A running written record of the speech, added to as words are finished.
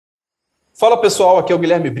Fala pessoal, aqui é o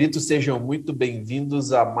Guilherme Brito, sejam muito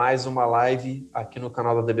bem-vindos a mais uma live aqui no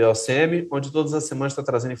canal da DBOCM, onde todas as semanas está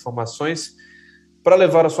trazendo informações para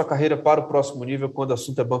levar a sua carreira para o próximo nível quando o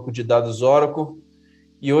assunto é banco de dados Oracle.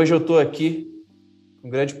 E hoje eu estou aqui com um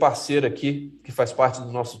grande parceiro aqui, que faz parte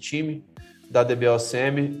do nosso time, da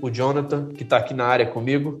DBOCM, o Jonathan, que está aqui na área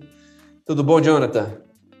comigo. Tudo bom, Jonathan?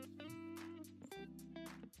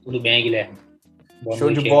 Tudo bem, Guilherme. Boa Show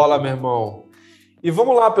noite, de bola, meu irmão. E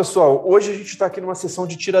vamos lá, pessoal. Hoje a gente está aqui numa sessão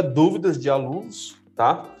de tira dúvidas de alunos,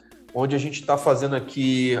 tá? Onde a gente está fazendo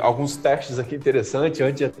aqui alguns testes aqui interessantes.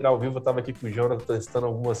 Antes de entrar ao vivo, eu estava aqui com o Jonathan testando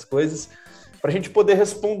algumas coisas para a gente poder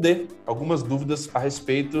responder algumas dúvidas a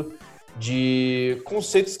respeito de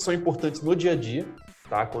conceitos que são importantes no dia a dia,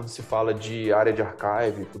 tá? Quando se fala de área de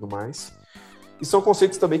archive e tudo mais. E são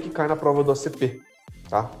conceitos também que caem na prova do ACP,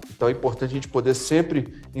 tá? Então é importante a gente poder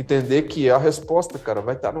sempre entender que a resposta, cara,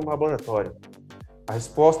 vai estar no laboratório. A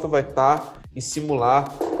resposta vai estar em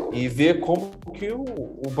simular e ver como que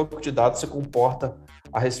o banco de dados se comporta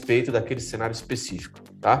a respeito daquele cenário específico,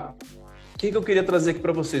 tá? O que eu queria trazer aqui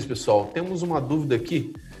para vocês, pessoal? Temos uma dúvida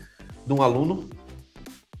aqui de um aluno.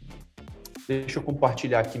 Deixa eu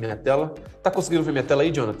compartilhar aqui minha tela. Tá conseguindo ver minha tela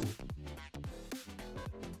aí, Jonathan?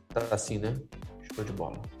 Tá assim, né? Show de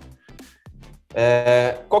bola.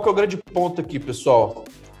 Qual que é o grande ponto aqui, pessoal,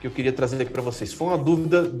 que eu queria trazer aqui para vocês? Foi uma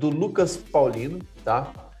dúvida do Lucas Paulino,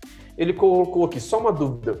 tá? Ele colocou aqui, só uma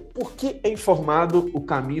dúvida. Por que é informado o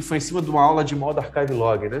caminho? Foi em cima de uma aula de modo archive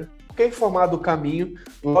log, né? Por que é informado o caminho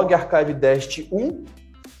log archive dest 1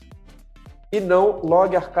 e não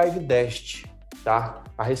log archive dest, tá?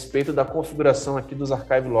 A respeito da configuração aqui dos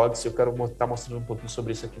archive logs, eu quero estar mostrando um pouquinho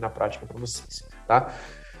sobre isso aqui na prática para vocês, tá?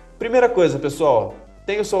 Primeira coisa, pessoal,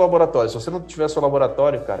 tenha o seu laboratório. Se você não tiver seu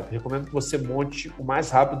laboratório, cara, eu recomendo que você monte o mais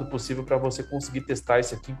rápido possível para você conseguir testar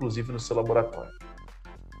isso aqui, inclusive no seu laboratório.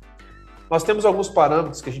 Nós temos alguns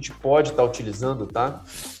parâmetros que a gente pode estar utilizando, tá?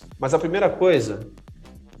 Mas a primeira coisa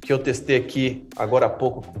que eu testei aqui agora há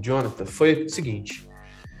pouco com o Jonathan foi o seguinte: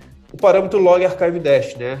 o parâmetro log archive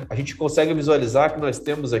dash, né? A gente consegue visualizar que nós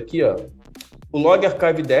temos aqui, ó, o log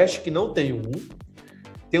archive dash que não tem o 1,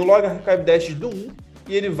 tem o log archive dash do 1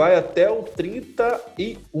 e ele vai até o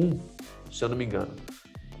 31, se eu não me engano.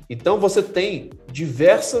 Então você tem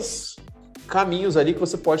diversos caminhos ali que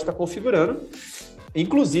você pode estar configurando,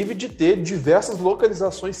 inclusive de ter diversas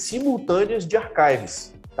localizações simultâneas de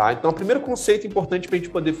archives, tá? Então, o primeiro conceito importante para a gente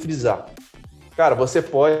poder frisar, cara, você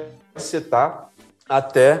pode setar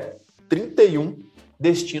até 31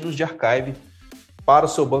 destinos de archive para o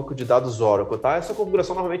seu banco de dados Oracle, tá? Essa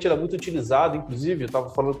configuração normalmente ela é muito utilizada, inclusive, eu estava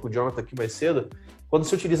falando com o Jonathan aqui mais cedo, quando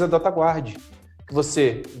se utiliza a DataGuard, que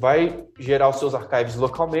você vai gerar os seus archives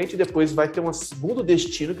localmente e depois vai ter um segundo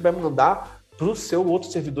destino que vai mandar para o seu outro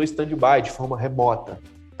servidor standby de forma remota,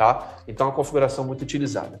 tá? Então, é uma configuração muito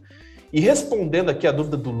utilizada. E respondendo aqui a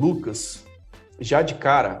dúvida do Lucas, já de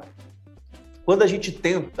cara, quando a gente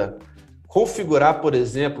tenta configurar, por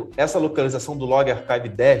exemplo, essa localização do log archive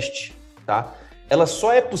dest, tá? Ela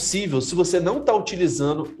só é possível se você não está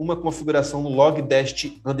utilizando uma configuração no log dest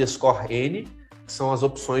 _n, que são as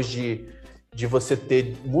opções de você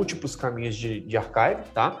ter múltiplos caminhos de archive,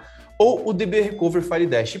 tá? Ou o DB recover file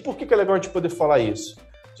dash. E por que é legal a gente poder falar isso?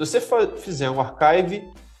 Se você fizer um archive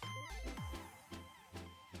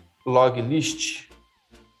log list,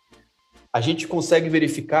 a gente consegue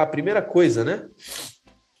verificar a primeira coisa, né?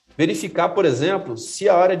 Verificar, por exemplo, se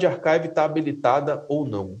a área de archive está habilitada ou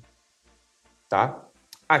não, tá?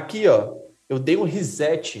 Aqui, ó, eu dei um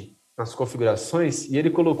reset nas configurações e ele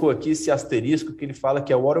colocou aqui esse asterisco que ele fala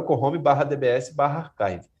que é o Oracle Home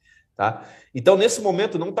 /dbs/archive, tá? Então, nesse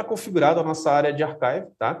momento, não está configurada a nossa área de archive,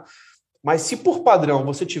 tá? Mas se por padrão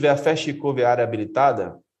você tiver a Fast Recovery área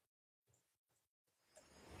habilitada,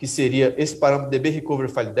 que seria esse parâmetro DB Recover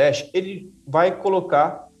File Dash, ele vai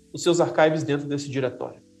colocar os seus archives dentro desse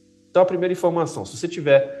diretório. Então, a primeira informação, se você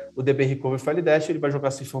tiver o DB Recover File Dash, ele vai jogar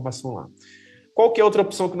essa informação lá. Qual que é a outra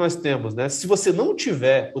opção que nós temos, né? Se você não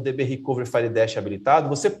tiver o DB Recover File Dash habilitado,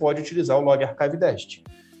 você pode utilizar o log archive dest,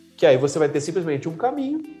 que aí você vai ter simplesmente um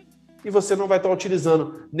caminho e você não vai estar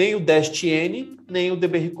utilizando nem o dest-n, nem o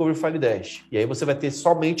DB Recover File Dash. E aí você vai ter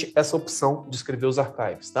somente essa opção de escrever os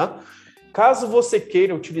archives, tá? Caso você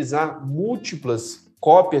queira utilizar múltiplas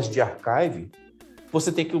cópias de archive, você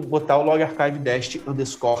tem que botar o log archive dest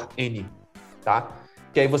 _n, tá?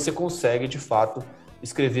 Que aí você consegue, de fato,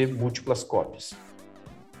 escrever múltiplas cópias.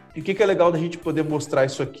 E o que é legal da gente poder mostrar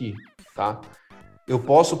isso aqui, tá? Eu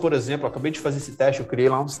posso, por exemplo, acabei de fazer esse teste, eu criei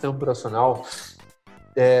lá um sistema operacional,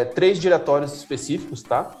 3 diretórios específicos,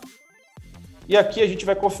 tá? E aqui a gente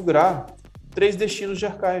vai configurar 3 destinos de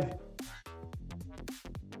archive.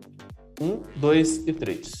 1, 2 e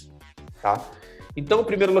 3. Tá? Então,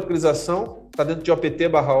 primeira localização está dentro de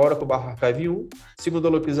opt/oracle/archive 1. Segunda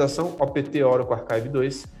localização, opt/oracle/archive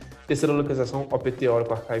 2. Terceira localização,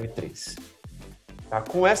 opt/oracle/archive 3. Tá?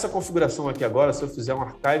 Com essa configuração aqui agora, se eu fizer um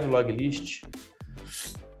archive log list,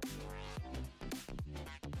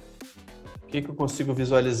 o que eu consigo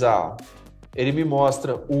visualizar? Ele me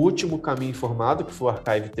mostra o último caminho informado, que foi o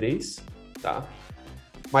archive 3. Tá?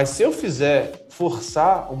 Mas se eu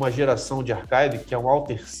forçar uma geração de archive, que é um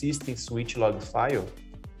alter system switch log file,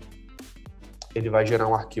 ele vai gerar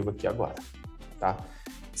um arquivo aqui agora. Tá?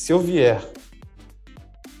 Se eu vier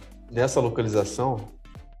nessa localização,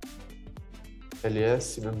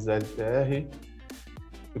 ls-ltr,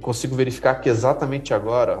 eu consigo verificar que exatamente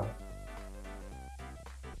agora, ó,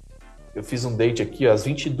 eu fiz um date aqui, ó, às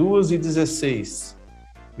 22h16.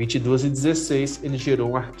 22h16, ele gerou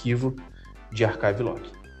um arquivo de archive log.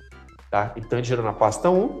 Tá? Então, ele gerou na pasta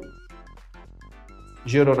 1,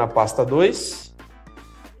 gerou na pasta 2,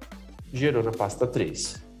 gerou na pasta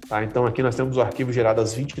 3. Tá? Então, aqui nós temos o arquivo gerado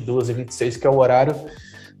às 22h26, que é o horário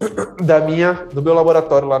do meu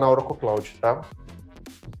laboratório lá na Oracle Cloud. Tá?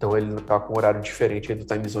 Então, ele está com um horário diferente aí do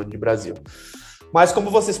time zone de Brasil. Mas,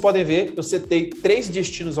 como vocês podem ver, eu setei 3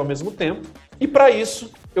 destinos ao mesmo tempo. E, para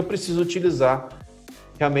isso, eu preciso utilizar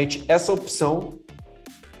realmente essa opção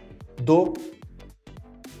do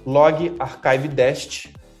log archive dest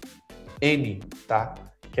n, tá?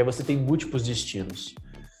 Que aí você tem múltiplos destinos.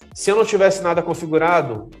 Se eu não tivesse nada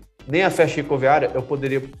configurado, nem a fast recovery area, eu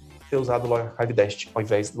poderia ter usado o log archive dest ao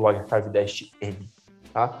invés do log archive dest n,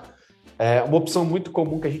 tá? Uma opção muito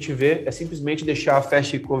comum que a gente vê é simplesmente deixar a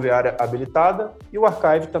fast recovery area habilitada e o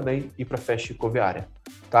archive também ir para a fast recovery area,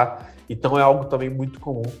 tá? Então é algo também muito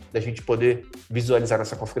comum da gente poder visualizar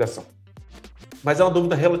nessa configuração. Mas é uma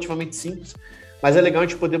dúvida relativamente simples, mas é legal a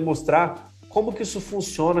gente poder mostrar como que isso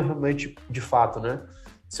funciona realmente de fato, né?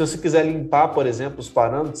 Se você quiser limpar, por exemplo, os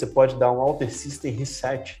parâmetros, você pode dar um alter system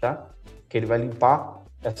reset, tá? Que ele vai limpar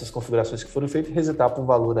essas configurações que foram feitas e resetar para um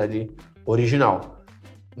valor ali original.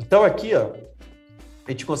 Então aqui, ó,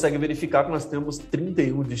 a gente consegue verificar que nós temos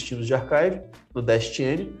 31 destinos de archive no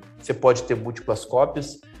dest-n. Você pode ter múltiplas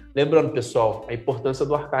cópias. Lembrando, pessoal, a importância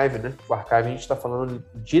do archive, né? O archive a gente está falando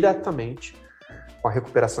diretamente com a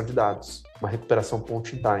recuperação de dados, uma recuperação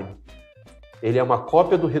point in time. Ele é uma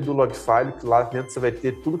cópia do redo log file, que lá dentro você vai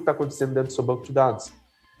ter tudo que está acontecendo dentro do seu banco de dados.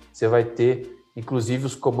 Você vai ter, inclusive,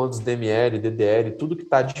 os comandos DML, DDL, tudo que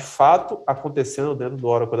está de fato acontecendo dentro do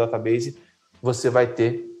Oracle Database, você vai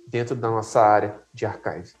ter dentro da nossa área de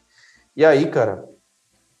archive. E aí, cara,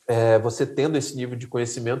 você tendo esse nível de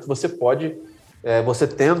conhecimento, você pode, você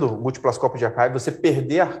tendo múltiplas cópias de archive, você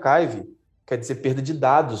perder archive, quer dizer perda de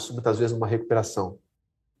dados, muitas vezes numa recuperação.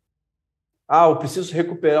 Eu preciso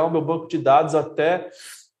recuperar o meu banco de dados até...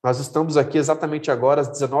 Nós estamos aqui exatamente agora às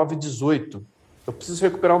 19h18. Eu preciso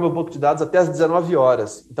recuperar o meu banco de dados até às 19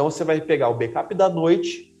 horas. Então, você vai pegar o backup da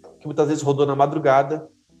noite, que muitas vezes rodou na madrugada,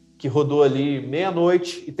 que rodou ali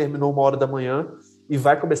meia-noite e terminou 1h da manhã, e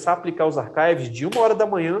vai começar a aplicar os archives de 1h da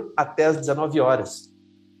manhã até as 19 horas.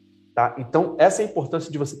 Tá? Então, essa é a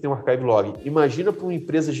importância de você ter um archive log. Imagina para uma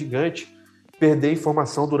empresa gigante perder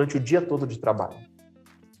informação durante o dia todo de trabalho.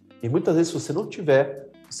 E muitas vezes, se você não tiver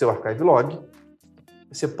o seu archive log,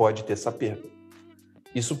 você pode ter essa perda.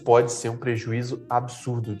 Isso pode ser um prejuízo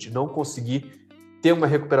absurdo de não conseguir ter uma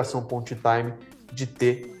recuperação point in time, de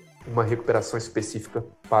ter uma recuperação específica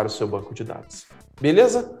para o seu banco de dados.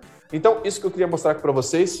 Beleza? Então, isso que eu queria mostrar aqui para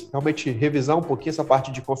vocês, realmente revisar um pouquinho essa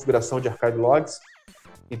parte de configuração de archive logs.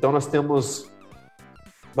 Então, nós temos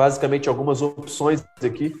basicamente algumas opções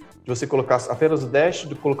aqui, de você colocar apenas o dash,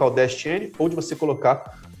 de colocar o dest-n, ou de você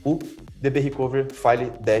colocar o DB Recover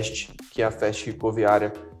File Dest, que é a Fast Recovery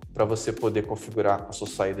Area, para você poder configurar a sua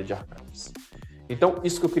saída de arquivos. Então,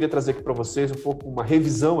 isso que eu queria trazer aqui para vocês, um pouco uma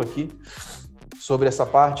revisão aqui sobre essa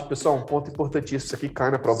parte. Pessoal, um ponto importantíssimo, isso aqui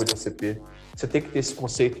cai na prova de ACP. Você tem que ter esse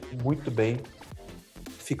conceito muito bem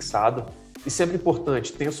fixado. E sempre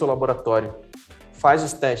importante, tenha o seu laboratório. Faz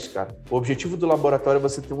os testes, cara. O objetivo do laboratório é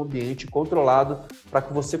você ter um ambiente controlado para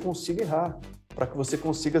que você consiga errar, para que você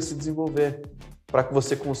consiga se desenvolver, para que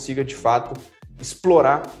você consiga, de fato,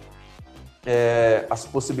 explorar as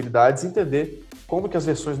possibilidades e entender como que as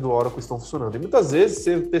versões do Oracle estão funcionando. E muitas vezes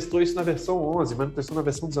você testou isso na versão 11, mas não testou na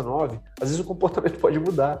versão 19. Às vezes o comportamento pode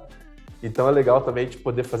mudar. Então é legal também de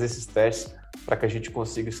poder fazer esses testes para que a gente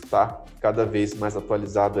consiga estar cada vez mais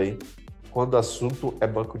atualizado aí quando o assunto é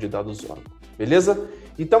banco de dados Oracle. Beleza?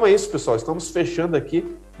 Então é isso, pessoal. Estamos fechando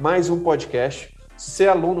aqui mais um podcast. Se você é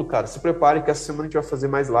aluno, cara, se prepare que essa semana a gente vai fazer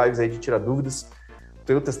mais lives aí de tirar dúvidas.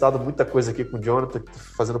 Tenho testado muita coisa aqui com o Jonathan,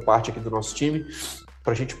 fazendo parte aqui do nosso time.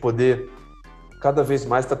 para a gente poder cada vez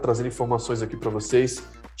mais estar trazendo informações aqui para vocês,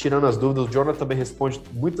 tirando as dúvidas. O Jonathan também responde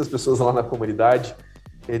muitas pessoas lá na comunidade.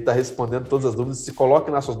 Ele está respondendo todas as dúvidas. Se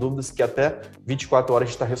coloquem nas suas dúvidas, que até 24 horas a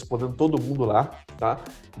gente está respondendo todo mundo lá, tá?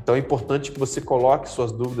 Então é importante que você coloque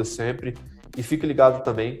suas dúvidas sempre e fique ligado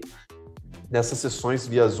também nessas sessões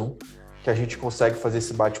via Zoom, que a gente consegue fazer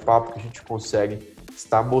esse bate-papo, que a gente consegue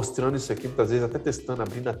estar mostrando isso aqui, muitas vezes até testando,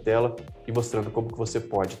 abrindo a tela e mostrando como que você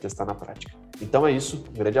pode testar na prática. Então é isso,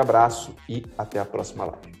 um grande abraço e até a próxima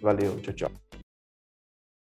live. Valeu, tchau, tchau.